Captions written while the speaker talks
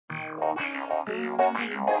Good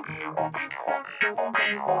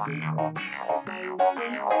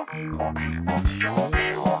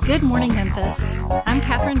morning, Memphis. I'm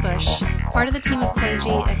Catherine Bush, part of the team of clergy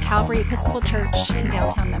at Calvary Episcopal Church in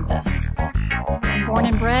downtown Memphis. I'm born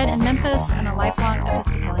and bred in Memphis and a lifelong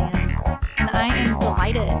Episcopalian, and I am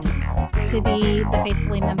delighted to be the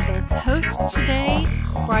Faithfully Memphis host today,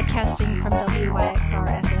 broadcasting from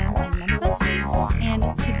WYXR FM in Memphis, and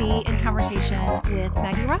to be in conversation with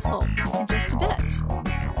Maggie Russell in just a bit.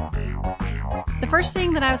 The first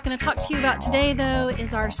thing that I was going to talk to you about today, though,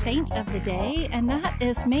 is our saint of the day, and that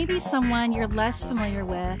is maybe someone you're less familiar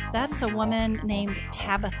with. That is a woman named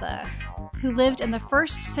Tabitha, who lived in the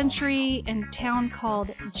 1st century in a town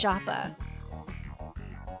called Joppa.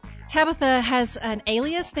 Tabitha has an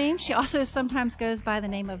alias name. She also sometimes goes by the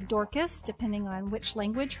name of Dorcas, depending on which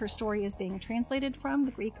language her story is being translated from,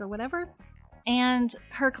 the Greek or whatever. And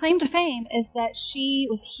her claim to fame is that she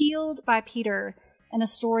was healed by Peter in a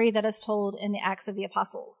story that is told in the Acts of the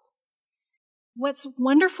Apostles. What's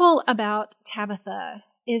wonderful about Tabitha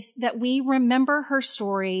is that we remember her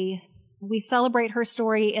story. We celebrate her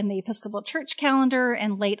story in the Episcopal Church calendar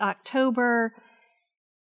in late October.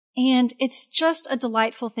 And it's just a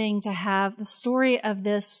delightful thing to have the story of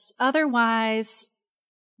this otherwise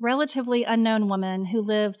relatively unknown woman who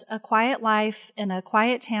lived a quiet life in a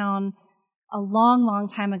quiet town a long, long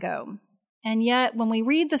time ago. And yet, when we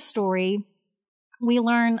read the story, we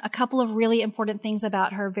learn a couple of really important things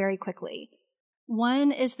about her very quickly.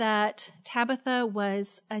 One is that Tabitha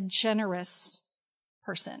was a generous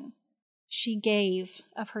person. She gave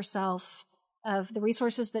of herself, of the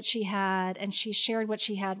resources that she had, and she shared what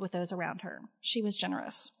she had with those around her. She was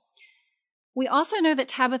generous. We also know that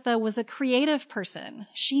Tabitha was a creative person.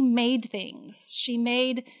 She made things. She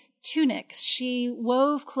made tunics. She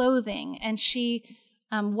wove clothing, and she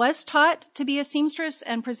was taught to be a seamstress,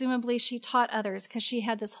 and presumably she taught others because she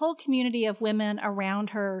had this whole community of women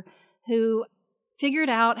around her who figured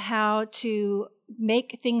out how to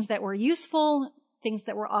make things that were useful, things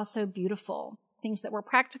that were also beautiful, things that were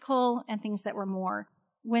practical, and things that were more.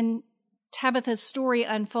 When Tabitha's story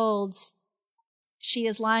unfolds, she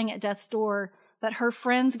is lying at death's door, but her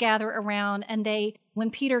friends gather around, and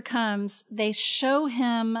when Peter comes, they show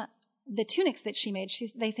him the tunics that she made.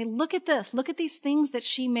 They say, look at this, look at these things that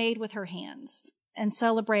she made with her hands, and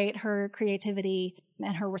celebrate her creativity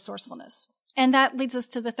and her resourcefulness. And that leads us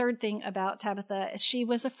to the third thing about Tabitha. She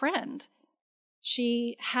was a friend.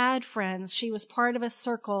 She had friends. She was part of a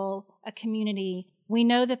circle, a community. We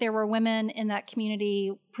know that there were women in that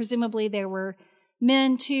community. Presumably there were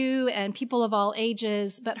men too, and people of all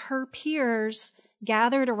ages, but her peers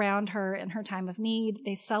gathered around her in her time of need.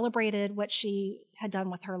 They celebrated what she had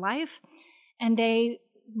done with her life, and they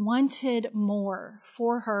wanted more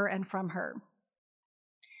for her and from her.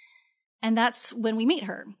 And that's when we meet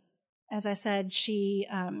her. As I said, she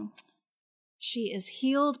is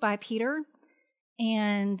healed by Peter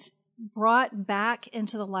and brought back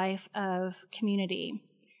into the life of community.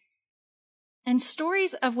 And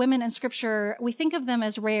stories of women in Scripture, we think of them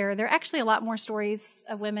as rare. There are actually a lot more stories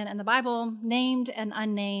of women in the Bible, named and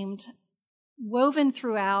unnamed, woven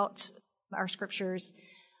throughout our Scriptures.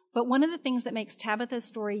 But one of the things that makes Tabitha's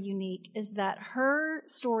story unique is that her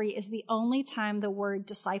story is the only time the word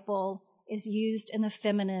disciple is used in the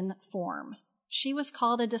feminine form. She was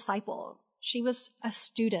called a disciple. She was a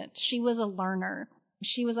student. She was a learner.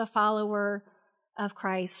 She was a follower of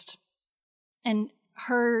Christ. And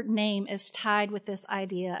her name is tied with this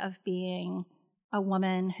idea of being a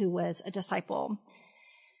woman who was a disciple.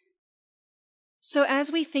 So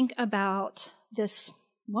as we think about this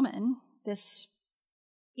woman, this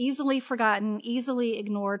easily forgotten, easily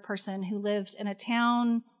ignored person who lived in a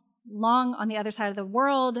town long on the other side of the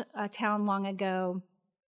world, a town long ago,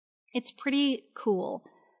 it's pretty cool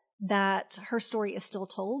that her story is still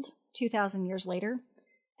told 2,000 years later.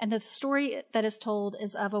 And the story that is told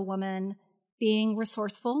is of a woman being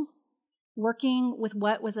resourceful, working with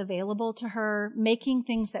what was available to her, making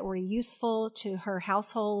things that were useful to her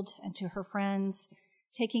household and to her friends,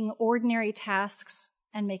 taking ordinary tasks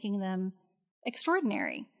and making them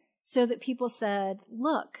extraordinary, so that people said,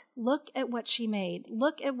 look at what she made,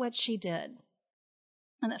 look at what she did,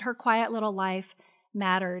 and that her quiet little life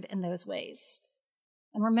mattered in those ways.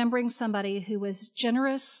 And remembering somebody who was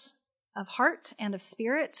generous of heart and of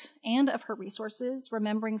spirit and of her resources,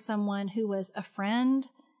 remembering someone who was a friend,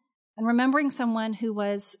 and remembering someone who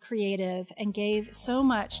was creative and gave so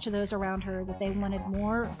much to those around her that they wanted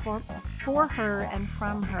more for her and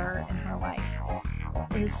from her in her life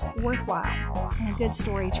is worthwhile and a good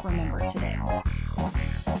story to remember today.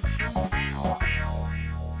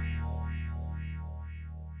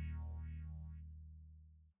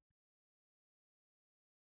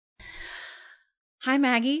 Hi,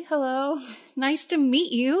 Maggie. Hello. Nice to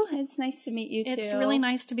meet you. It's nice to meet you, too. It's really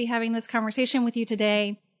nice to be having this conversation with you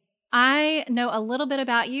today. I know a little bit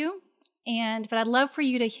about you, but I'd love for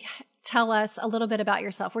you to tell us a little bit about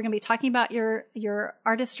yourself. We're going to be talking about your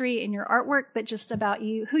artistry and your artwork, but just about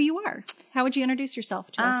you, who you are. How would you introduce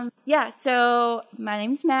yourself to us? Yeah, so my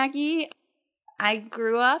name's Maggie. I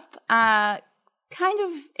grew up kind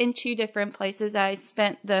of in two different places. I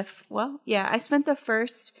spent the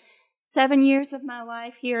first 7 years of my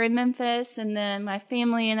life here in Memphis, and then my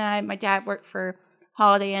family and my dad worked for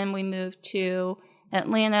Holiday Inn. We moved to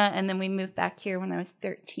Atlanta, and then we moved back here when I was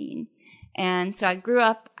 13. And so I grew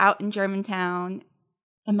up out in Germantown,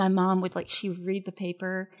 and my mom she would read the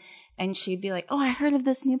paper, and she'd be like, "Oh, I heard of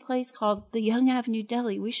this new place called the Young Avenue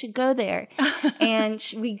Deli. We should go there." And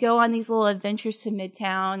we go on these little adventures to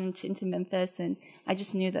Midtown and into Memphis, and I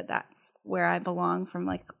just knew that that's where I belong from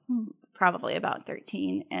probably about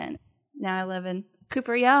 13. And now I live in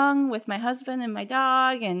Cooper Young with my husband and my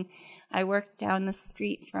dog, and I work down the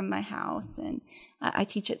street from my house, and I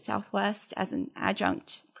teach at Southwest as an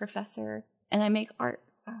adjunct professor, and I make art.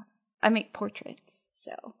 I make portraits.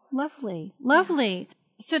 So lovely. Yeah.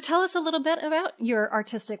 So tell us a little bit about your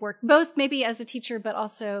artistic work, both maybe as a teacher, but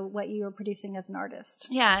also what you are producing as an artist.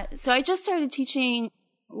 Yeah. So I just started teaching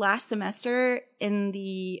last semester in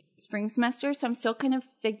the spring semester, so I'm still kind of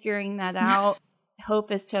figuring that out.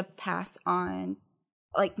 Hope is to pass on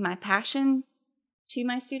my passion to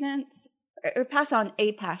my students, or pass on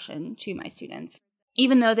a passion to my students,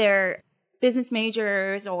 even though they're business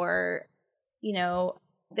majors or,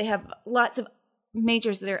 they have lots of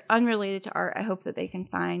majors that are unrelated to art. I hope that they can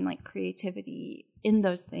find creativity in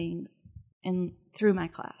those things and through my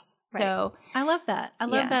class. Right. So I love that. I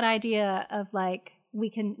love that idea of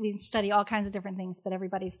we study all kinds of different things, but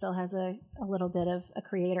everybody still has a little bit of a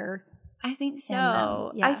creator. I think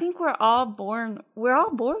so. Yeah. I think we're all born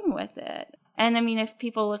with it. And I mean, if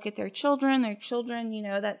people look at their children,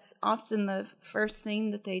 that's often the first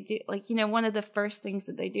thing that they do. One of the first things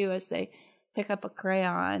that they do is they pick up a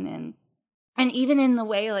crayon, and even in the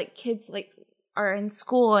way kids are in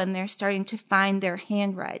school and they're starting to find their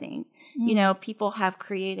handwriting. Mm-hmm. People have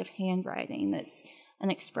creative handwriting that's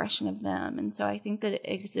an expression of them. And so I think that it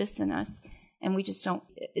exists in us, and we just don't.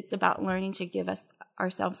 It's about learning to give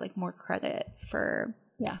ourselves more credit for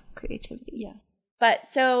creativity. Yeah.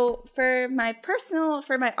 But so for my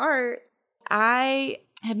art, I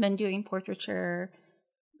have been doing portraiture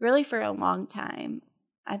really for a long time.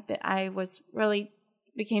 I was really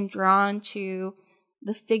became drawn to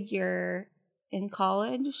the figure in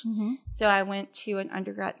college. Mm-hmm. So I went to an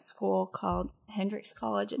undergrad school called Hendrix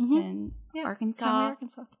College. It's in Arkansas. Conway,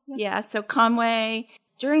 Arkansas. Yeah, so Conway.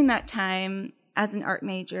 During that time, as an art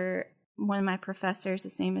major, one of my professors,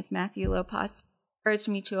 his name is Matthew Lopas, urged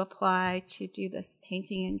me to apply to do this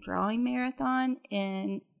painting and drawing marathon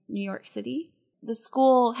in New York City. The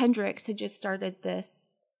school, Hendrix, had just started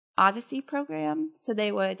this Odyssey program, so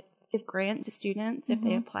they would give grants to students if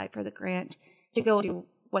they applied for the grant to go do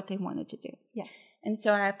what they wanted to do. Yeah. And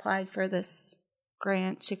so I applied for this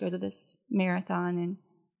grant to go to this marathon in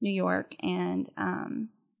New York, and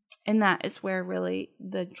that is where really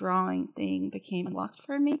the drawing thing became unlocked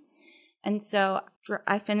for me. And so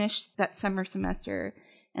I finished that summer semester,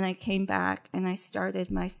 and I came back and I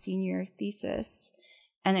started my senior thesis,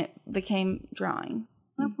 and it became drawing.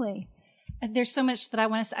 Lovely. There's so much that I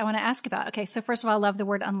want to ask about. Okay, so first of all, I love the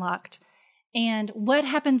word unlocked. And what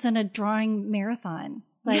happens in a drawing marathon?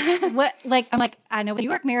 I know what New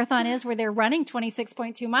York Marathon is, where they're running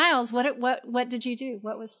 26.2 miles. What did you do?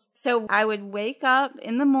 So I would wake up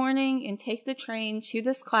in the morning and take the train to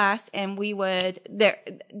this class, and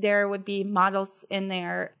there would be models in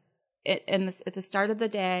there at the start of the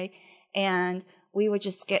day, and we would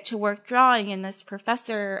just get to work drawing. And this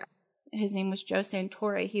professor, his name was Joe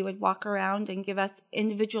Santore, he would walk around and give us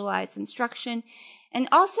individualized instruction. And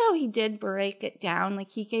also he did break it down.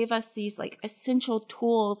 He gave us these essential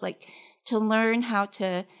tools, to learn how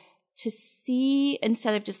to see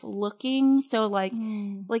instead of just looking. So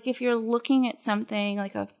if you're looking at something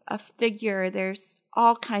a figure, there's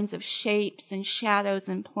all kinds of shapes and shadows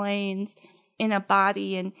and planes in a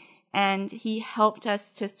body. And he helped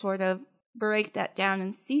us to sort of break that down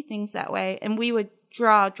and see things that way. And we would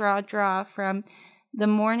draw from the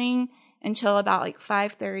morning until about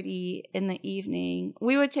 5:30 in the evening.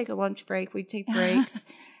 We would take a lunch break. We'd take breaks,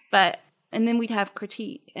 and then we'd have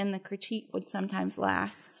critique, and the critique would sometimes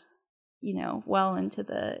last, well into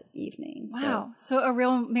the evening. Wow. So a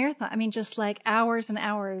real marathon. I mean, just hours and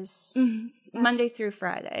hours. Monday through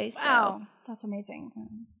Friday. Wow. So. That's amazing.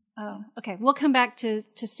 Oh, okay. We'll come back to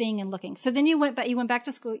seeing and looking. So then you went back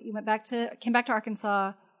to school. Came back to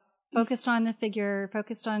Arkansas, focused on the figure,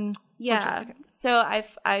 focused on yeah. Okay. So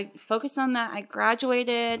I focused on that. I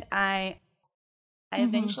graduated. I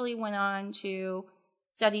eventually went on to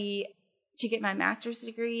study to get my master's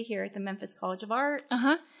degree here at the Memphis College of Art.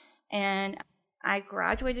 And I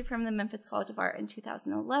graduated from the Memphis College of Art in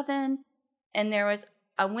 2011. And there was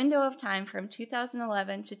a window of time from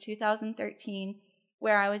 2011 to 2013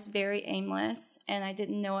 where I was very aimless and I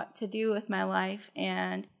didn't know what to do with my life.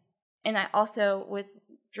 And I also was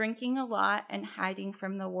drinking a lot and hiding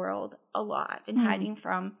from the world a lot and hiding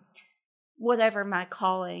from whatever my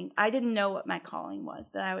calling. I didn't know what my calling was,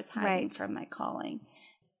 but I was hiding from my calling.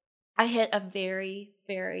 I hit a very,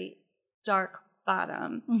 very dark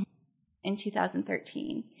bottom in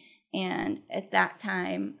 2013. And at that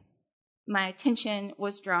time, my attention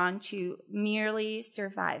was drawn to merely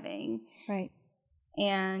surviving. Right.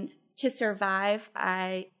 And to survive,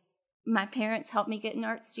 my parents helped me get an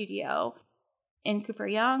art studio in Cooper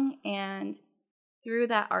Young. And through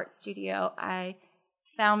that art studio, I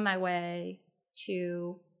found my way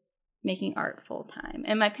to making art full time.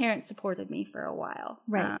 And my parents supported me for a while.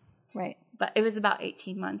 Right. Right. But it was about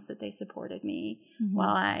 18 months that they supported me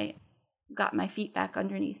while I got my feet back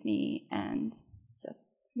underneath me. And so,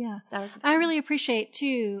 yeah, that was. I really appreciate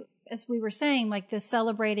too, as we were saying, like the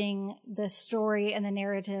celebrating the story and the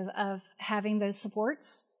narrative of having those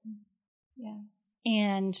supports. Yeah.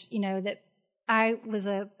 And, that I was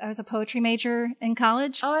a poetry major in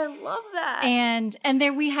college. Oh, I love that. And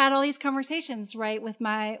there we had all these conversations, right, with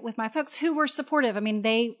my folks who were supportive. I mean,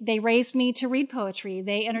 they raised me to read poetry.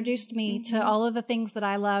 They introduced me to all of the things that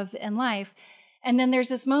I love in life. And then there's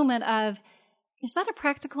this moment of, is that a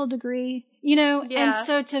practical degree? Yeah. And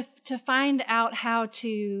so to find out how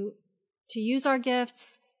to use our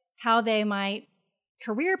gifts, how they might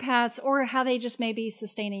career paths, or how they just may be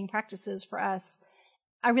sustaining practices for us.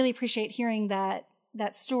 I really appreciate hearing that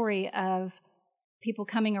story of people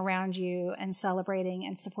coming around you and celebrating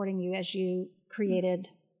and supporting you as you created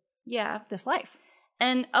this life.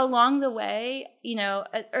 And along the way,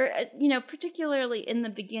 particularly in the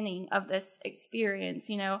beginning of this experience,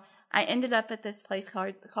 I ended up at this place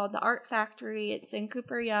called the Art Factory. It's in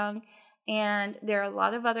Cooper Young. And there are a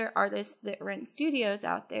lot of other artists that rent studios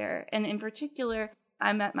out there. And in particular,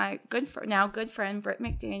 I met my good friend, Britt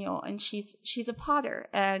McDaniel, and she's a potter.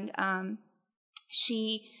 And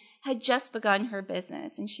she had just begun her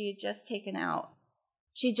business, and she had just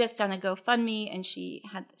she'd just done a GoFundMe, and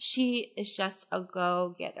she is just a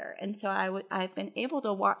go-getter. And so I've been able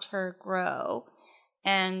to watch her grow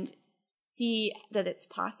and see that it's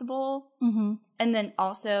possible. And then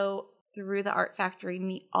also through the Art Factory,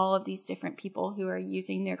 meet all of these different people who are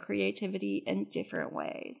using their creativity in different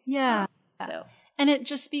ways. Yeah. So. And it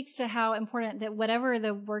just speaks to how important that whatever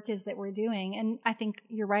the work is that we're doing, and I think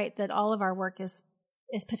you're right that all of our work is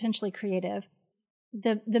potentially creative.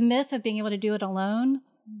 The myth of being able to do it alone,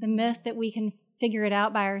 the myth that we can figure it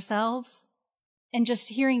out by ourselves, and just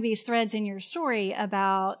hearing these threads in your story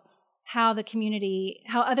about how the community,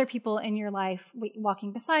 how other people in your life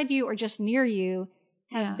walking beside you or just near you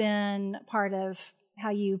have been part of how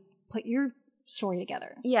you put your story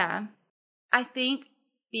together. Yeah. I think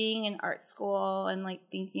being in art school and like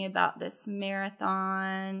thinking about this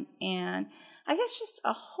marathon and I guess just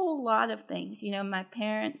a whole lot of things. My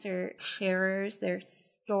parents are sharers, they're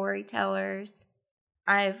storytellers.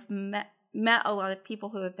 I've met a lot of people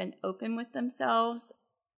who have been open with themselves.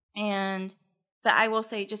 But I will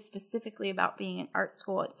say just specifically about being in art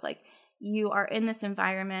school, it's like you are in this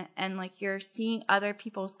environment and like you're seeing other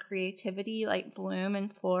people's creativity like bloom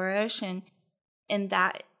and flourish and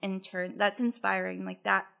that in turn, that's inspiring. Like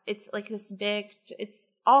that, it's like this big, it's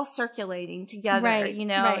all circulating together, right,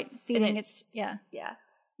 Right. It's feeding Yeah.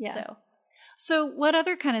 So what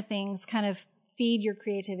other kind of things kind of feed your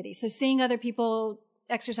creativity? So seeing other people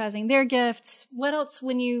exercising their gifts, what else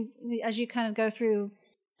as you kind of go through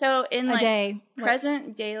so in a like day,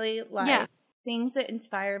 present daily life, things that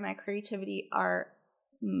inspire my creativity are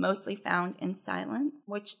mostly found in silence,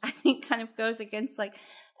 which I think kind of goes against like,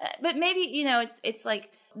 but maybe, it's like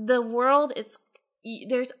the world is,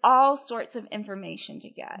 there's all sorts of information to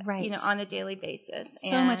get, right. On a daily basis.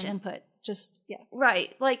 So much input,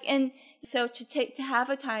 Right. Like, and so to have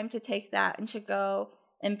a time to take that and to go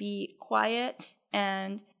and be quiet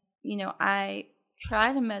and, I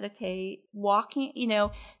try to meditate, walking,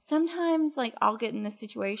 sometimes like I'll get in this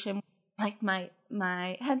situation, like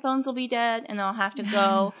my headphones will be dead and I'll have to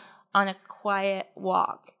go on a quiet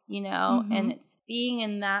walk, and it's being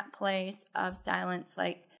in that place of silence,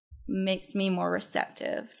 like makes me more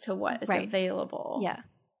receptive to what is available. Yeah.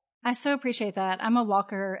 I so appreciate that. I'm a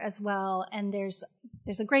walker as well, and there's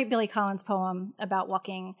a great Billy Collins poem about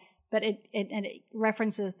walking, but it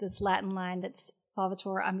references this Latin line that's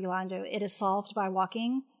solvitur ambulando. It is solved by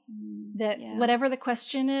walking. That whatever the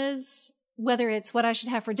question is, whether it's what I should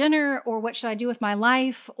have for dinner or what should I do with my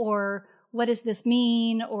life or what does this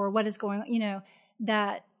mean or what is going on,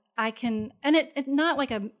 that I can, and it not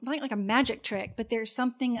like a magic trick, but there's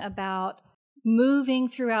something about moving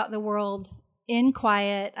throughout the world in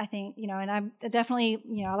quiet, I think, and I definitely,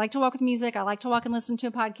 I like to walk with music. I like to walk and listen to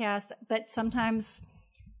a podcast, but sometimes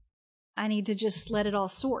I need to just let it all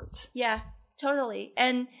sort. Yeah, totally.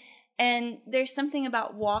 And there's something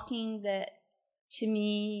about walking that to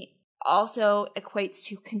me also equates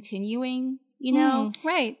to continuing,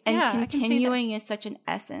 right. And yeah, continuing is such an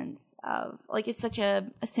essence of, like, it's such a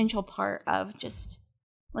essential part of just,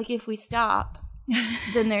 like, if we stop,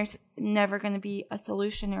 then there's never going to be a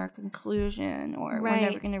solution or a conclusion, or right. we're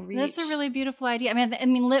never going to reach. That's a really beautiful idea. I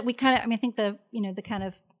think the kind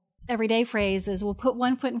of everyday phrase is we'll put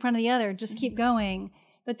one foot in front of the other, just keep going.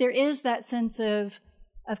 But there is that sense of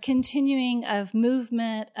continuing, of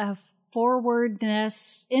movement, of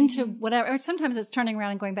forwardness into whatever, or sometimes it's turning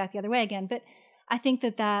around and going back the other way again. But I think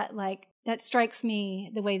that strikes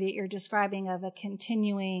me the way that you're describing, of a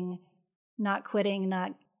continuing, not quitting,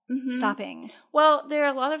 not stopping. Well, there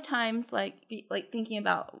are a lot of times like thinking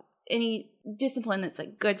about any discipline that's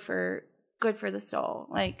like good for the soul,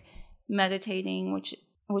 like meditating,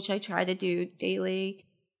 which I try to do daily.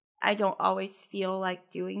 I don't always feel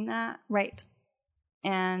like doing that. Right.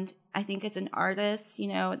 And I think as an artist,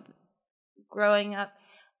 growing up,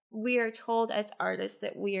 we are told as artists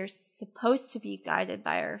that we are supposed to be guided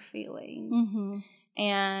by our feelings. Mm-hmm.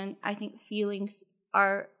 And I think feelings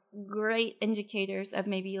are great indicators of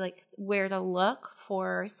maybe like where to look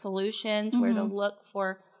for solutions, where to look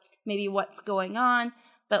for maybe what's going on.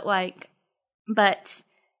 But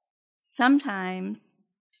sometimes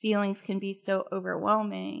feelings can be so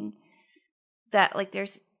overwhelming that like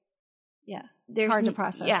there's hard to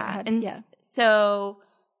process. So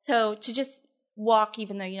to just walk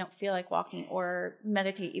even though you don't feel like walking, or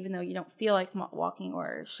meditate even though you don't feel like walking,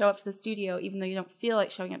 or show up to the studio even though you don't feel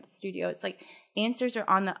like showing up to the studio, it's like answers are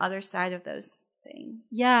on the other side of those things.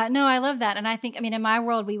 Yeah, no, I love that. And I think, in my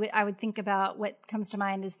world, I would think about what comes to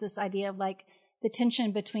mind is this idea of like the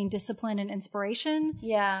tension between discipline and inspiration.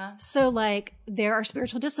 Yeah. So like there are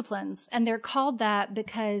spiritual disciplines, and they're called that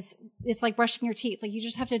because it's like brushing your teeth. Like you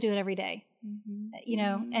just have to do it every day,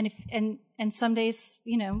 and some days,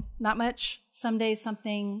 not much, some days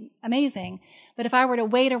something amazing. But if I were to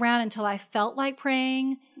wait around until I felt like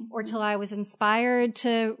praying or till I was inspired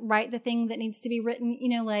to write the thing that needs to be written,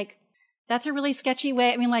 like that's a really sketchy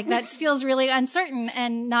way. That feels really uncertain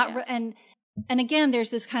and not, and again, there's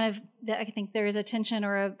this kind of, I think there is a tension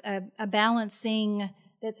or a balancing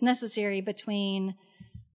that's necessary between,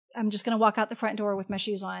 I'm just going to walk out the front door with my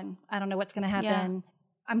shoes on. I don't know what's going to happen. Yeah.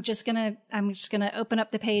 I'm just going to open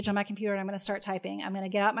up the page on my computer and I'm going to start typing. I'm going to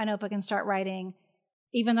get out my notebook and start writing,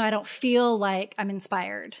 even though I don't feel like I'm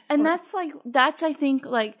inspired. And that's I think,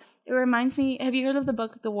 like, it reminds me, have you heard of the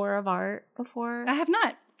book, The War of Art, before? I have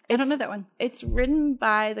not. I don't know that one. It's written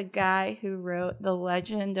by the guy who wrote The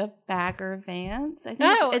Legend of Bagger Vance. I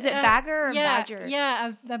think is it Bagger or Badger?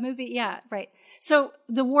 Yeah, the movie. Yeah, right. So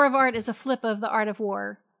The War of Art is a flip of The Art of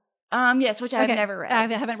War. Yes, which I've never read. I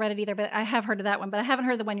haven't read it either, but I have heard of that one. But I haven't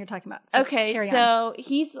heard the one you're talking about. So okay, so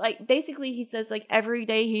he's like, basically he says like every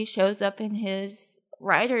day he shows up in his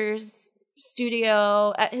writer's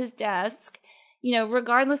studio at his desk,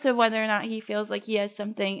 regardless of whether or not he feels like he has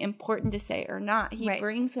something important to say or not, he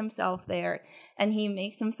brings himself there and he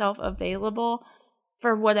makes himself available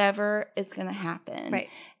for whatever is going to happen. Right.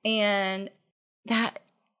 And that's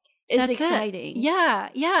exciting. Yeah.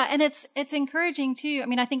 And it's encouraging too.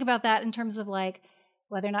 I think about that in terms of like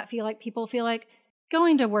whether or not people feel like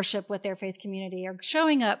going to worship with their faith community or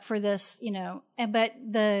showing up for this, but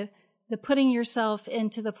the putting yourself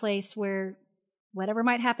into the place where whatever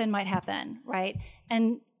might happen, right?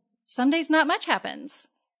 And some days not much happens.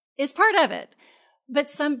 It's part of it. But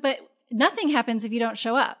nothing happens if you don't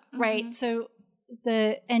show up, right? Mm-hmm. So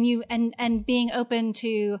and being open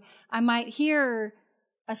to, I might hear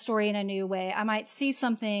a story in a new way. I might see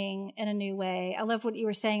something in a new way. I love what you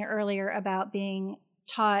were saying earlier about being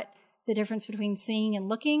taught the difference between seeing and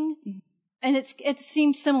looking. Mm-hmm. And it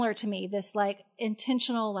seems similar to me, this like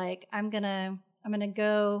intentional, like I'm going to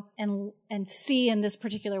go and see in this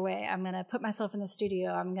particular way. I'm going to put myself in the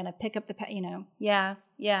studio. I'm going to pick up Yeah.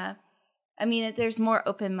 There's more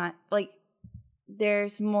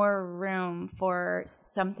there's more room for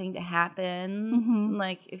something to happen. Mm-hmm.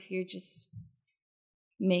 Like if you're just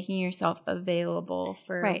making yourself available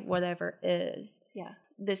for Right. whatever is. Yeah.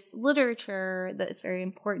 This literature that is very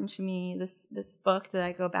important to me, this book that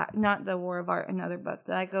I go back, not The War of Art, another book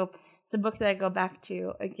it's a book that I go back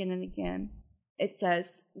to again and again. It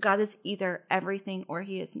says, God is either everything or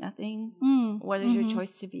he is nothing. What is your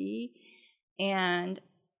choice to be? And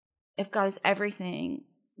if God is everything,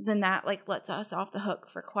 then that like lets us off the hook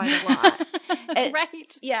for quite a lot.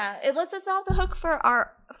 Right. Yeah, it lets us off the hook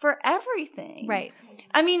for everything. Right.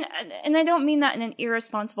 I mean, and I don't mean that in an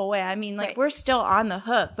irresponsible way. I mean, like Right. we're still on the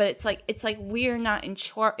hook, but it's like we're not in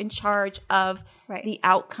charge of Right. the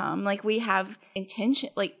outcome. Like we have intention.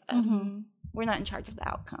 Like we're not in charge of the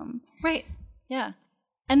outcome. Right. Yeah.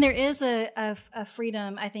 And there is a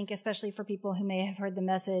freedom, I think, especially for people who may have heard the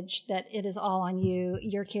message that it is all on you.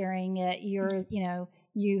 You're carrying it.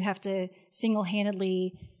 You have to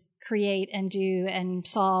single-handedly create and do and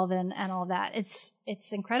solve and all that. It's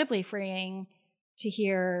incredibly freeing to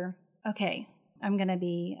hear, okay, I'm going to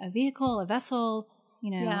be a vehicle, a vessel,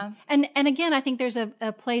 Yeah. And again, I think there's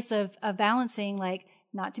a place of balancing, like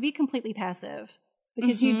not to be completely passive,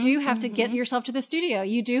 because you do have to get yourself to the studio.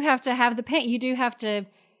 You do have to have the paint. You do have to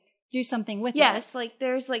do something with it. Yes,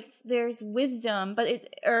 there's wisdom, but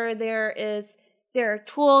there are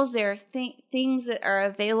tools, there are things that are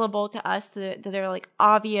available to us that are like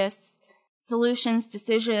obvious solutions,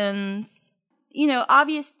 decisions,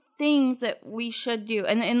 obvious things that we should do.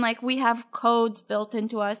 And like we have codes built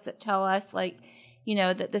into us that tell us like,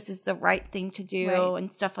 that this is the right thing to do Right.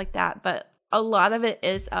 and stuff like that. But a lot of it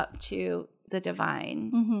is up to the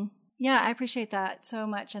divine. Mm-hmm. Yeah, I appreciate that so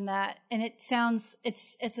much, and it sounds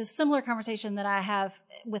it's a similar conversation that I have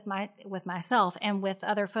with myself and with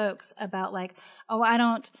other folks about like, oh, I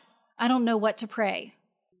don't know what to pray.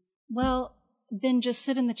 Well, then just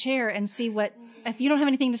sit in the chair and see if you don't have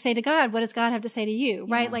anything to say to God, what does God have to say to you,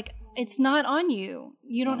 right? Yeah. Like it's not on you.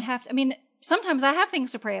 You don't have to. I mean, sometimes I have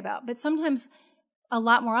things to pray about, but sometimes, a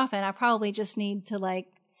lot more often, I probably just need to like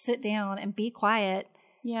sit down and be quiet.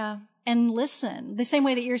 Yeah. And listen the same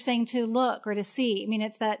way that you're saying to look or to see. I mean,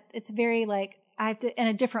 it's very like I have to in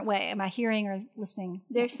a different way. Am I hearing or listening?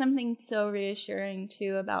 There's something so reassuring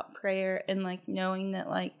too about prayer and like knowing that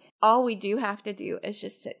like all we do have to do is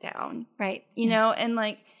just sit down. Right. And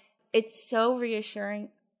like it's so reassuring.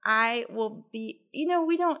 I will be,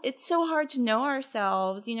 it's so hard to know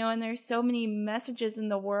ourselves, and there's so many messages in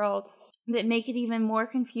the world that make it even more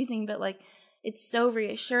confusing, but like it's so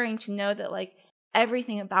reassuring to know that like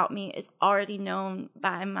everything about me is already known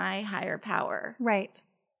by my higher power. Right.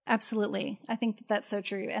 Absolutely. I think that's so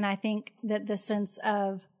true. And I think that the sense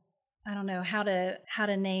of, I don't know how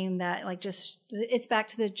to name that, like just, it's back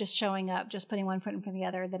to the just showing up, just putting one foot in front of the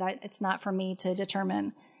other, that it's not for me to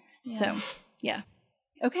determine. Yeah. So, yeah.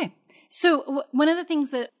 Okay. So one of the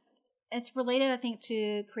things that it's related, I think,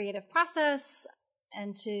 to creative process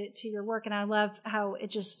and to your work. And I love how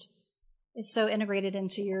it just is so integrated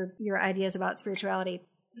into your ideas about spirituality.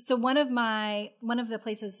 So one of the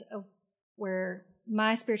places where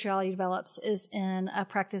my spirituality develops is in a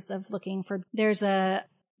practice of looking for, there's a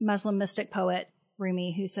Muslim mystic poet,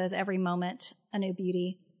 Rumi, who says every moment a new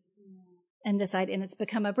beauty. And it's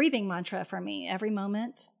become a breathing mantra for me. Every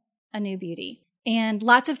moment a new beauty. And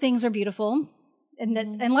lots of things are beautiful.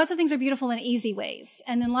 And lots of things are beautiful in easy ways.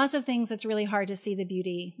 And then lots of things it's really hard to see the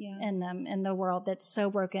beauty in them, in the world that's so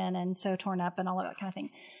broken and so torn up and all of that kind of thing.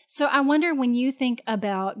 So I wonder, when you think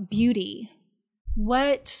about beauty,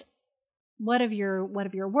 what of your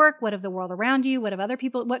work, what of the world around you, what of other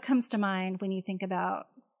people, what comes to mind when you think about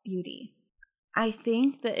beauty? I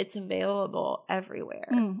think that it's available everywhere.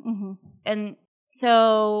 Mm-hmm. And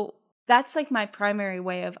so that's like my primary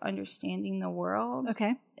way of understanding the world.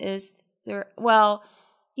 Okay.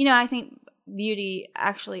 I think beauty,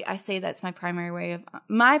 actually, I say that's my primary way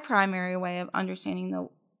of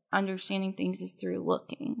understanding things is through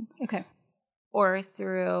looking. Okay. Or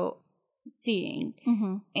through seeing.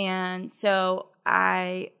 Mm-hmm. And so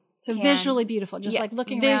visually beautiful, just like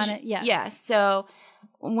looking around it. Yeah. Yeah. So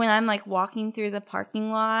when I'm like walking through the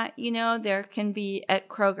parking lot, there can be at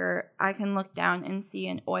Kroger, I can look down and see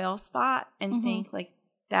an oil spot and think like,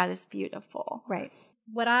 that is beautiful. Right.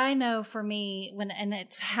 What I know for me, and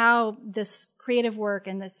it's how this creative work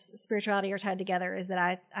and this spirituality are tied together, is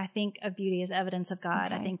that I think of beauty as evidence of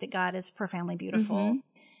God. Okay. I think that God is profoundly beautiful. Mm-hmm.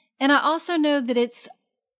 And I also know that it's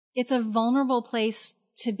a vulnerable place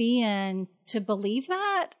to be in, to believe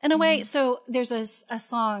that in a way. So there's a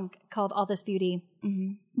song called All This Beauty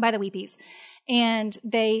by the Weepies. And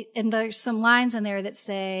there's some lines in there that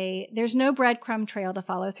say, there's no breadcrumb trail to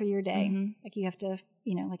follow through your day. Mm-hmm. Like you have to,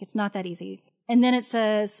 like it's not that easy. And then it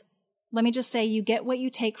says, let me just say, you get what you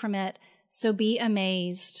take from it. So be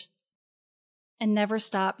amazed and never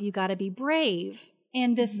stop. You got to be brave.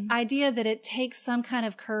 And this idea that it takes some kind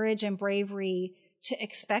of courage and bravery to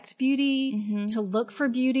expect beauty, to look for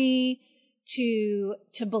beauty, to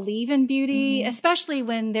believe in beauty, especially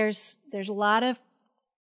when there's a lot of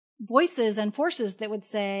voices and forces that would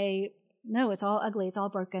say, no, it's all ugly, it's all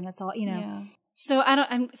broken, it's all, Yeah. So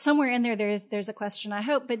I'm somewhere in there's a question, I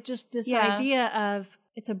hope, but just this idea of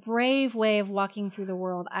it's a brave way of walking through the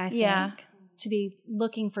world, I think, to be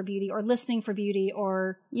looking for beauty or listening for beauty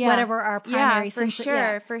or whatever our primary sense.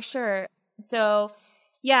 For sure. So,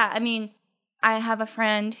 I mean, I have a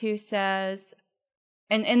friend who says,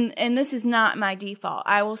 and this is not my default.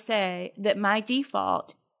 I will say that my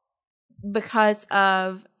default, because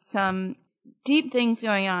of some deep things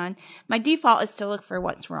going on, my default is to look for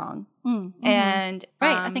what's wrong. And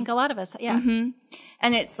I think a lot of us, and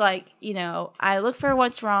it's like, I look for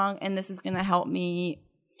what's wrong, and this is going to help me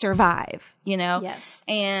survive, Yes.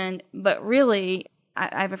 But really,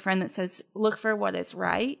 I have a friend that says, look for what is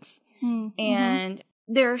right. And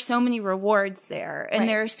there are so many rewards there, and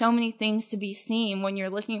there are so many things to be seen when you're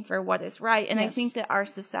looking for what is right. And I think that our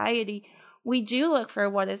society, we do look for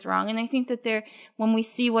what is wrong. And I think that when we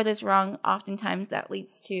see what is wrong, oftentimes that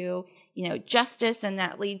leads to, justice, and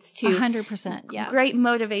that leads to 100%. Great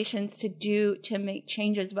motivations to make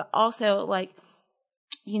changes. But also, like,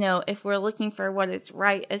 if we're looking for what is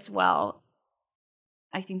right as well,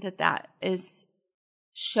 I think that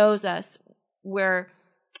shows us where,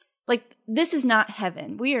 like, this is not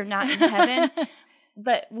heaven. We are not in heaven,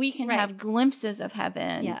 but we can have glimpses of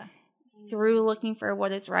heaven through looking for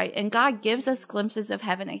what is right. And God gives us glimpses of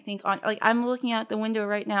heaven, I think. I'm looking out the window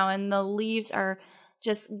right now, and the leaves are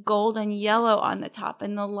just golden yellow on the top,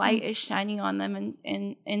 and the light is shining on them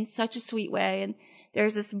in such a sweet way. And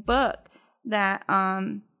there's this book that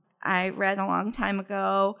I read a long time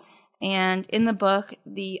ago, and in the book,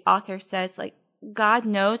 the author says, like, God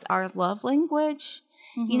knows our love language,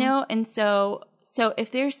 and so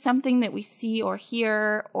if there's something that we see or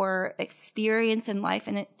hear or experience in life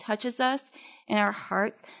and it touches us in our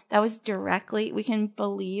hearts, we can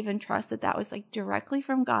believe and trust that was like directly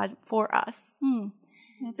from God for us.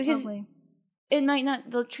 That's because lovely. It might not,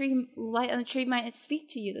 light on the tree might not speak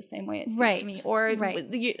to you the same way it speaks to me. Or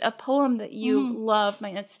a poem that you love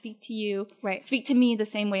might not speak to you, speak to me the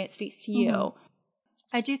same way it speaks to you.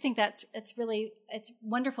 I do think it's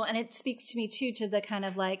wonderful. And it speaks to me too, to the kind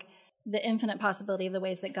of like the infinite possibility of the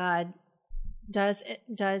ways that God does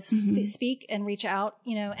speak and reach out,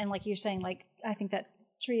 and like you're saying, like, I think that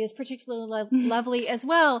tree is particularly lovely as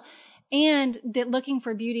well. And that looking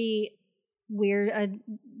for beauty, we're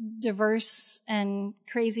diverse and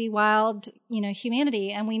crazy, wild,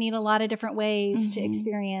 humanity. And we need a lot of different ways to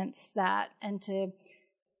experience that and to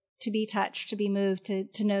be touched, to be moved,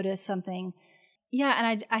 to notice something. Yeah.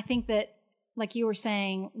 And I think that, like you were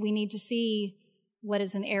saying, we need to see what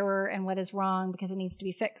is an error and what is wrong because it needs to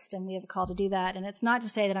be fixed. And we have a call to do that. And it's not to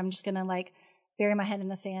say that I'm just going to like bury my head in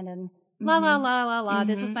the sand and la, la, la, la, la.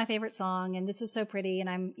 This is my favorite song and this is so pretty. And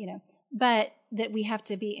I'm, but that we have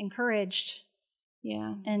to be encouraged.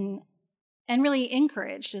 Yeah. And really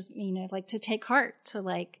encouraged is, like to take heart, to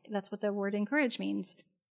like, that's what the word encourage means,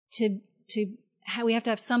 we have to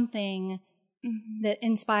have something that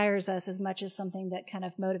inspires us as much as something that kind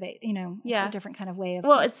of motivate, it's a different kind of way of.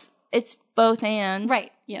 Well, it's both and.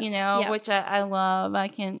 Right. Yes. Which I love.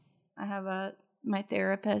 My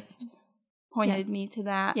therapist pointed me to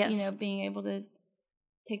that, being able to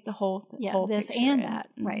take the whole this picture and that,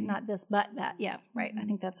 right? Not this, but that. Yeah, right. I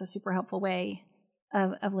think that's a super helpful way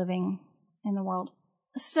of living in the world.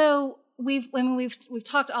 So we've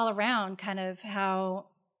talked all around kind of how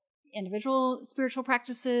individual spiritual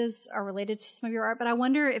practices are related to some of your art, but I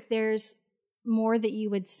wonder if there's more that you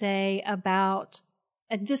would say about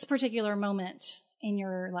at this particular moment in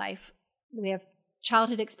your life. We have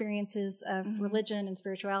childhood experiences of religion and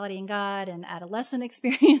spirituality and God, and adolescent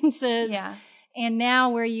experiences. Yeah. And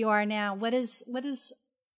now where you are now,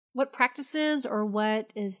 what practices or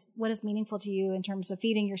what is meaningful to you in terms of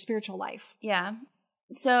feeding your spiritual life? Yeah.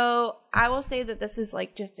 So I will say that this is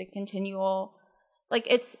like just a continual, like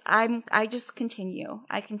I just continue.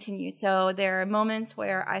 I continue. So there are moments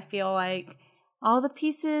where I feel like all the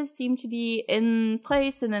pieces seem to be in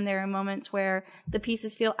place, and then there are moments where the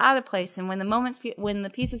pieces feel out of place. And when the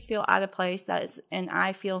pieces feel out of place, and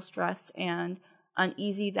I feel stressed and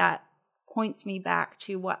uneasy, that points me back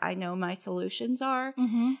to what I know my solutions are.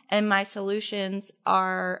 And my solutions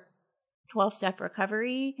are 12-step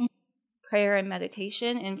recovery, prayer and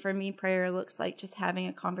meditation. And for me, prayer looks like just having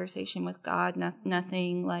a conversation with God,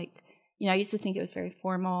 nothing like, I used to think it was very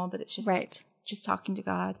formal, but it's just, just talking to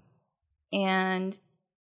God. and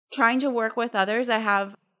trying to work with others. I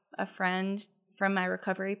have a friend from my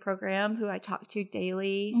recovery program who I talk to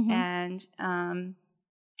daily, and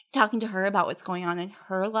talking to her about what's going on in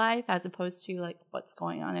her life as opposed to like what's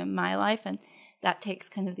going on in my life, and that takes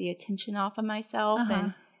kind of the attention off of myself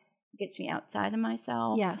and gets me outside of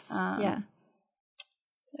myself. Yes.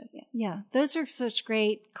 So yeah, those are such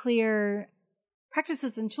great, clear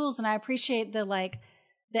practices and tools, and I appreciate the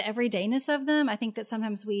everydayness of them. I think that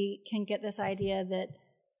sometimes we can get this idea that,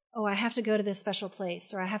 oh, I have to go to this special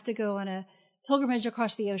place, or I have to go on a pilgrimage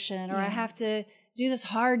across the ocean, or I have to do this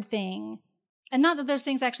hard thing. And not that those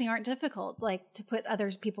things actually aren't difficult, like to put other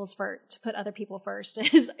people first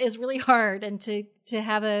is really hard, and to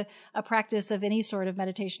have a practice of any sort of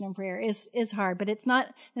meditation and prayer is hard, but it's not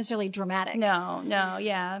necessarily dramatic. No,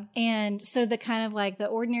 yeah. And so the kind of like the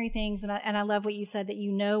ordinary things, and I love what you said, that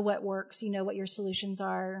you know what works, you know what your solutions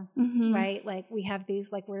are, right? Like we have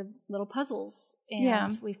these, like we're little puzzles,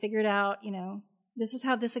 and we figured out, this is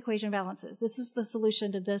how this equation balances. This is the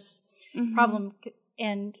solution to this problem.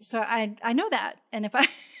 And so I know that. And if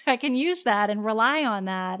I can use that and rely on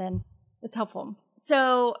that, and it's helpful.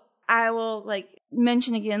 So I will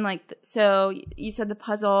mention again, so you said the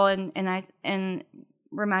puzzle and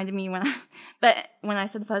reminded me when I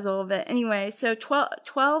said the puzzle, but anyway, so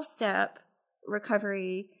 12-step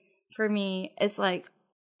recovery for me is like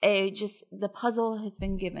the puzzle has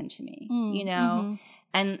been given to me,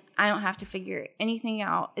 and I don't have to figure anything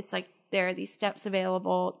out. It's like, there are these steps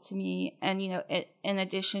available to me, and in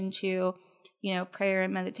addition to prayer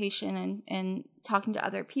and meditation and talking to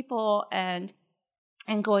other people and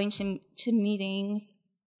going to meetings,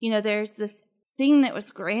 there's this thing that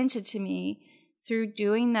was granted to me through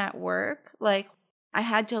doing that work. Like I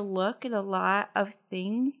had to look at a lot of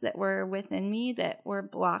things that were within me that were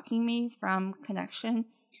blocking me from connection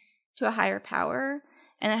to a higher power,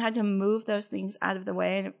 and I had to move those things out of the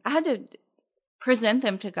way, and I had to present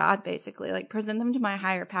them to God, basically, like present them to my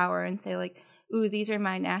higher power and say like, ooh, these are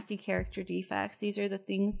my nasty character defects. These are the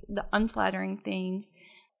things, the unflattering things.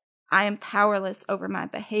 I am powerless over my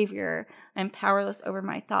behavior. I'm powerless over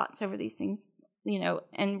my thoughts, over these things,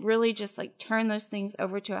 and really just like turn those things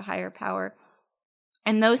over to a higher power.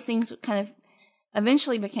 And those things kind of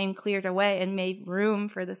eventually became cleared away and made room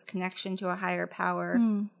for this connection to a higher power,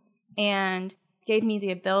 and gave me the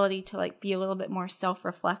ability to like be a little bit more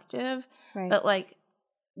self-reflective. Right. But like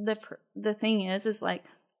the thing is like,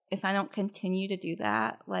 if I don't continue to do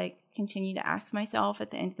that, like continue to ask myself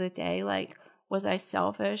at the end of the day, like, was I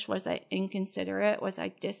selfish? Was I inconsiderate? Was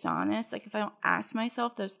I dishonest? Like if I don't ask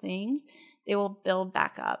myself those things, they will build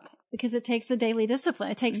back up. Because it takes the daily discipline.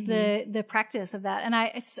 It takes the practice of that. And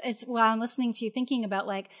it's while I'm listening to you, thinking about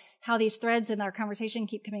like how these threads in our conversation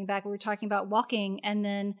keep coming back. We were talking about walking, and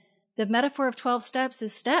then the metaphor of 12 steps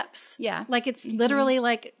is steps. Yeah. Like it's literally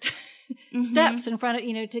like steps in front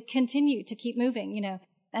of, to continue to keep moving,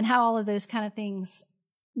 and how all of those kind of things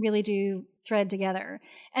really do thread together,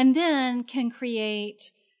 and then can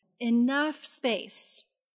create enough space.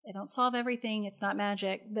 They don't solve everything. It's not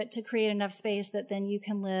magic, but to create enough space that then you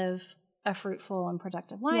can live a fruitful and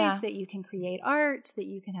productive life, that you can create art, that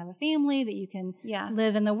you can have a family, that you can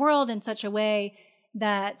live in the world in such a way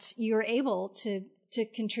that you're able to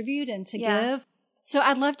contribute and to give. So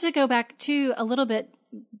I'd love to go back to a little bit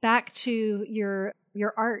back to your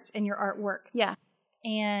art and your artwork. Yeah.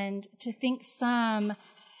 And to think some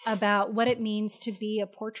about what it means to be a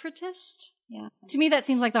portraitist. Yeah. To me, that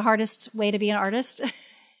seems like the hardest way to be an artist,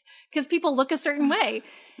 because people look a certain way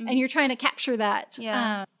and you're trying to capture that.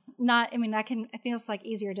 Yeah. It feels like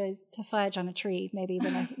easier to fudge on a tree maybe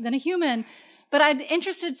than a human, but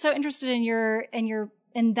so interested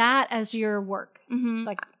in that as your work.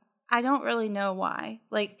 Like, I don't really know why.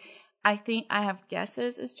 Like, I think I have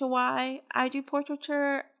guesses as to why I do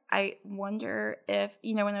portraiture. I wonder if,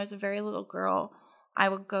 when I was a very little girl, I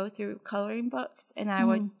would go through coloring books and I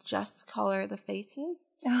would just color the faces,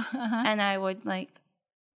 and I would like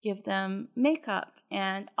give them makeup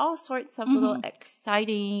and all sorts of little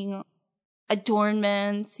exciting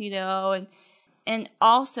adornments, and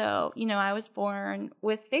also, I was born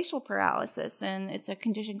with facial paralysis, and it's a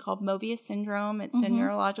condition called Mobius syndrome. It's a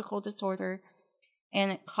neurological disorder,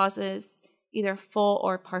 and it causes either full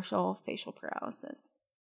or partial facial paralysis.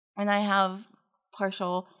 And I have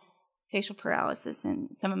partial facial paralysis, and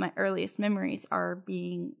some of my earliest memories are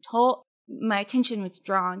being told. My attention was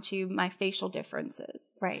drawn to my facial differences.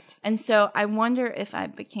 Right. And so I wonder if I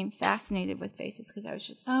became fascinated with faces because I was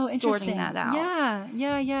just sorting that out.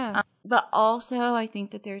 Yeah. But also I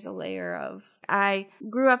think that there's a layer of, I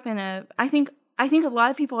grew up in I think a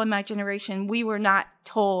lot of people in my generation, we were not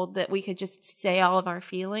told that we could just say all of our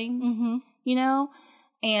feelings. you know?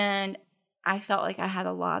 And I felt like I had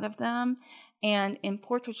a lot of them. And in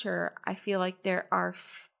portraiture, I feel like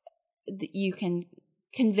you can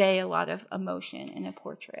convey a lot of emotion in a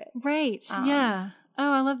portrait. Right. Yeah.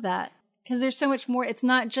 Oh, I love that. Because there's so much more. It's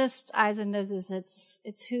not just eyes and noses.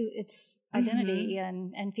 It's identity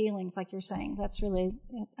and feelings, like you're saying. That's really,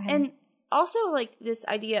 and also like this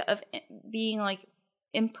idea of being like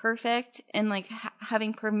imperfect and like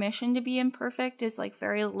having permission to be imperfect is like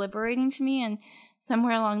very liberating to me. And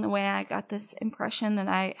somewhere along the way, I got this impression that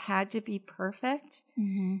I had to be perfect.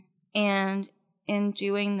 Mm-hmm. And in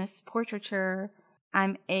doing this portraiture,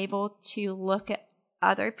 I'm able to look at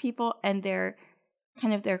other people and their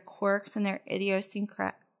kind of their quirks and their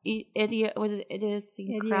idiosyncrasies.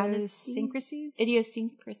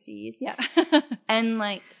 Yeah. And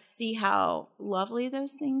like see how lovely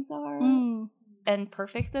those things are and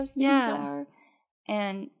perfect those things are.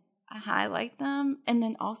 And I highlight them. And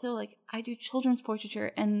then also like I do children's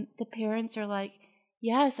portraiture and the parents are like,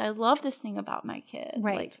 yes, I love this thing about my kid.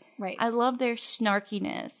 Right, like, I love their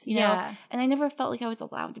snarkiness, you know? And I never felt like I was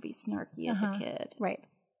allowed to be snarky as a kid. Right.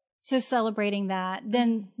 So celebrating that,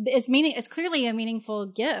 then it's clearly a meaningful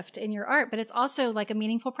gift in your art, but it's also like a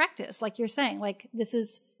meaningful practice, like you're saying. Like this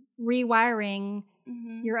is rewiring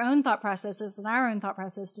your own thought processes and our own thought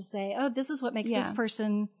process to say, oh, this is what makes this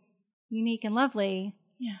person unique and lovely.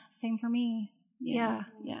 Yeah. Same for me. Yeah.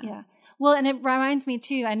 Well, and it reminds me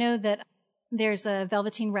too, I know that there's a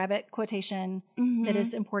Velveteen Rabbit quotation that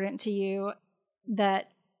is important to you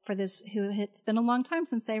that for this, who it's been a long time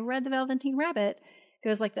since they read the Velveteen Rabbit,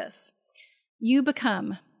 goes like this. You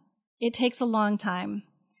become. It takes a long time.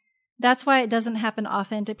 That's why it doesn't happen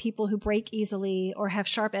often to people who break easily or have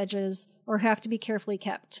sharp edges or who have to be carefully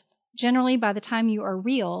kept. Generally, by the time you are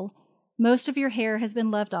real, most of your hair has been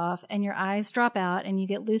loved off and your eyes drop out and you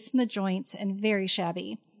get loose in the joints and very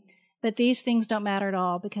shabby. But these things don't matter at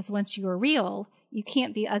all because once you are real, you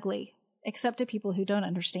can't be ugly, except to people who don't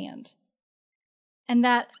understand. And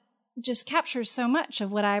that just captures so much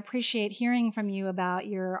of what I appreciate hearing from you about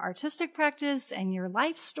your artistic practice and your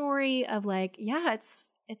life story of like, it's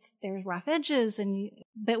there's rough edges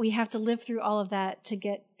but we have to live through all of that to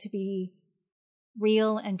get to be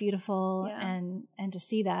real and beautiful and to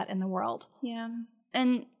see that in the world. Yeah.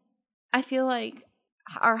 And I feel like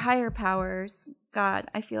our higher powers, God,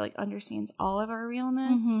 I feel like understands all of our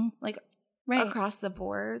realness, like across the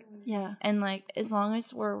board. Yeah. And like, as long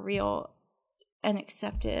as we're real and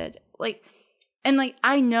accepted, like, and like,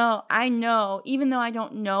 I know, even though I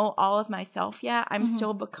don't know all of myself yet, I'm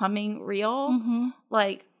still becoming real.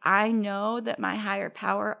 Like, I know that my higher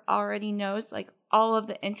power already knows like all of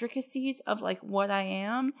the intricacies of like what I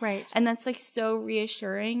am. Right. And that's like so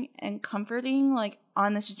reassuring and comforting, like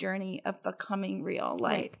on this journey of becoming real.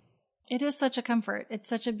 Like, it is such a comfort. It's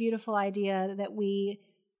such a beautiful idea that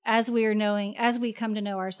as we come to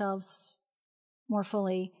know ourselves more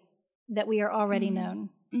fully, that we are already known.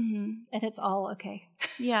 And it's all okay.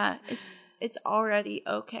 Yeah, it's already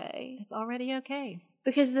okay. It's already okay.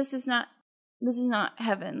 Because this is not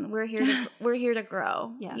heaven. We're here to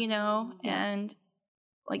grow, you know, and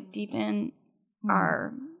like deepen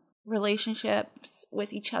our relationships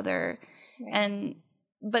with each other. Right.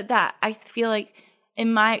 But that I feel like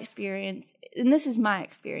in my experience, and this is my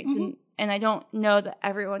experience, and I don't know that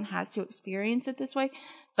everyone has to experience it this way,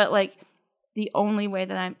 but like the only way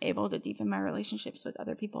that I'm able to deepen my relationships with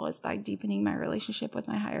other people is by deepening my relationship with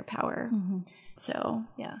my higher power. So,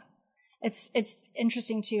 yeah. It's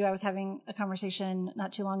interesting too. I was having a conversation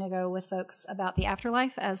not too long ago with folks about the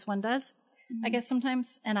afterlife, as one does, I guess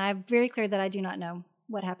sometimes. And I'm very clear that I do not know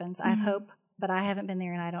what happens. I have hope, but I haven't been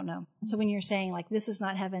there and I don't know. So when you're saying like, this is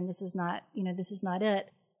not heaven, this is not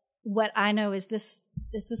it. What I know is this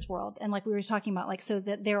world. And like we were talking about, like, so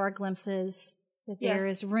that there are glimpses, that there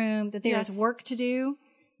is room, that there is work to do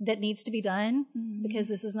that needs to be done because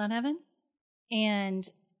this is not heaven. And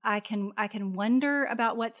I can wonder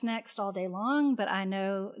about what's next all day long, but I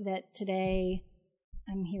know that today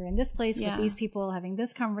I'm here in this place with these people having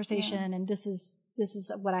this conversation, and this is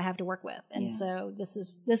what I have to work with. And so this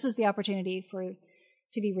is the opportunity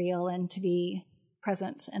to be real and to be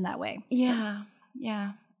present in that way. Yeah.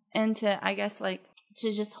 And to, I guess, like,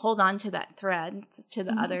 to just hold on to that thread to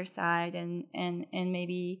the other side and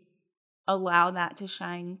maybe allow that to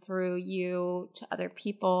shine through you to other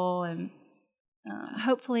people. And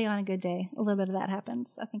hopefully on a good day, a little bit of that happens.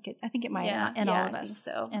 I think it might in all of us.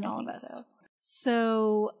 In all of us.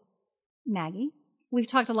 So Maggie, we've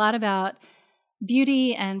talked a lot about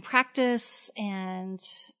beauty and practice and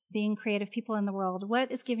being creative people in the world.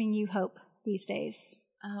 What is giving you hope these days?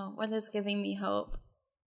 Oh, what is giving me hope?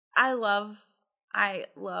 I love I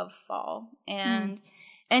love fall and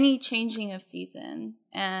any changing of season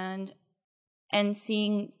and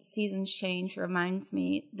seeing seasons change reminds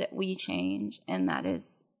me that we change, and that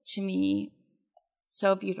is, to me,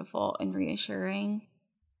 so beautiful and reassuring,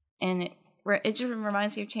 and it just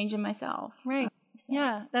reminds me of changing myself. Right. So.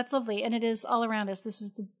 Yeah, that's lovely, and it is all around us. This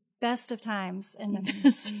is the best of times in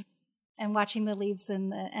Memphis, and watching the leaves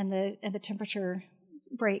and the temperature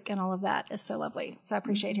break and all of that is so lovely. So I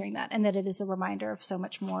appreciate hearing that, and that it is a reminder of so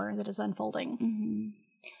much more that is unfolding. Mm-hmm.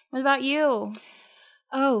 What about you?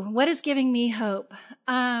 Oh, what is giving me hope?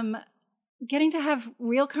 Getting to have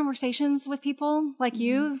real conversations with people like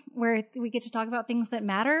you, where we get to talk about things that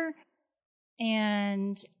matter,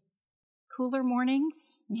 and cooler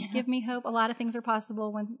mornings give me hope. A lot of things are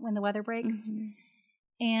possible when the weather breaks.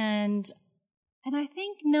 And I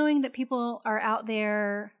think knowing that people are out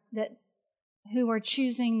there who are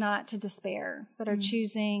choosing not to despair, that are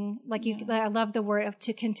choosing, like I love the word of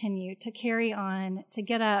to continue, to carry on, to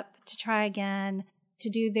get up, to try again, to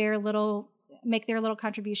do make their little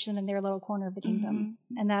contribution in their little corner of the kingdom.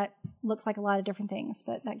 And that looks like a lot of different things,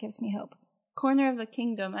 but that gives me hope. Corner of the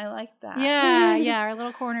kingdom. I like that. Yeah. Our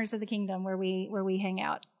little corners of the kingdom where we hang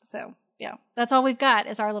out. So yeah, that's all we've got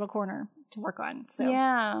is our little corner to work on. So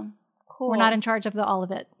yeah, cool. We're not in charge of all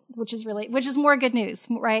of it, which is more good news,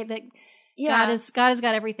 right? That God has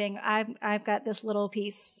got everything. I've got this little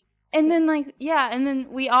piece. And then and then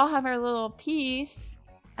we all have our little piece,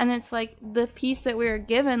 and it's like the piece that we were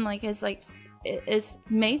given is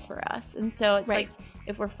made for us. And so it's like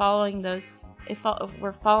if we're following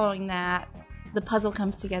we're following that, the puzzle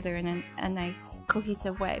comes together in a nice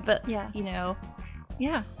cohesive way. But yeah,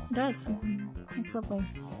 it does. It's lovely.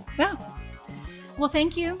 Yeah. Well,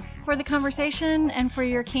 thank you for the conversation and for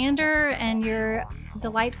your candor and your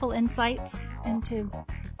delightful insights into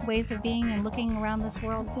ways of being and looking around this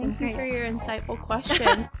world. Thank you for your insightful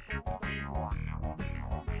questions.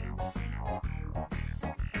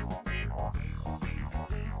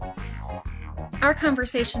 Our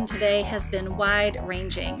conversation today has been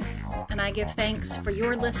wide-ranging, and I give thanks for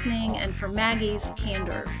your listening and for Maggie's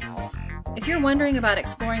candor. If you're wondering about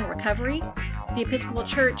exploring recovery, the Episcopal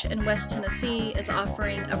Church in West Tennessee is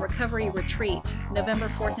offering a recovery retreat November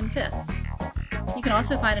 4th and 5th. You can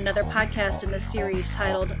also find another podcast in this series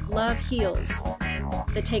titled Love Heals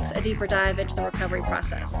that takes a deeper dive into the recovery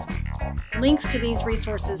process. Links to these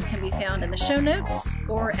resources can be found in the show notes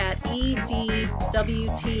or at edwtn.org.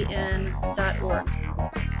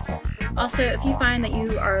 Also, if you find that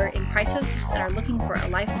you are in crisis and are looking for a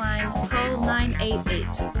lifeline, call 988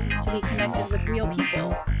 to be connected with real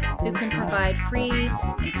people who can provide free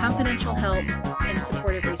and confidential help and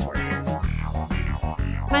supportive resources.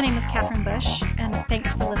 My name is Catherine Bush, and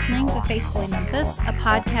thanks for listening to Faithfully Memphis, a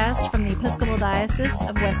podcast from the Episcopal Diocese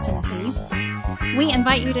of West Tennessee. We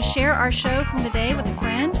invite you to share our show from today with a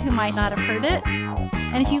friend who might not have heard it.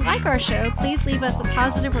 And if you like our show, please leave us a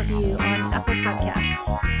positive review on Apple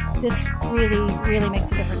Podcasts. This really, really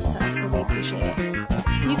makes a difference to us, so we appreciate it.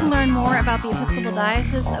 You can learn more about the Episcopal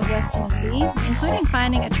Diocese of West Tennessee, including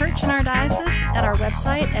finding a church in our diocese, at our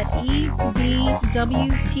website at edwtn.org.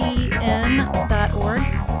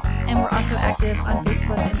 And we're also active on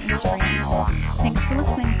Facebook and Instagram. Thanks for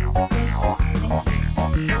listening.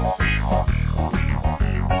 Thank you.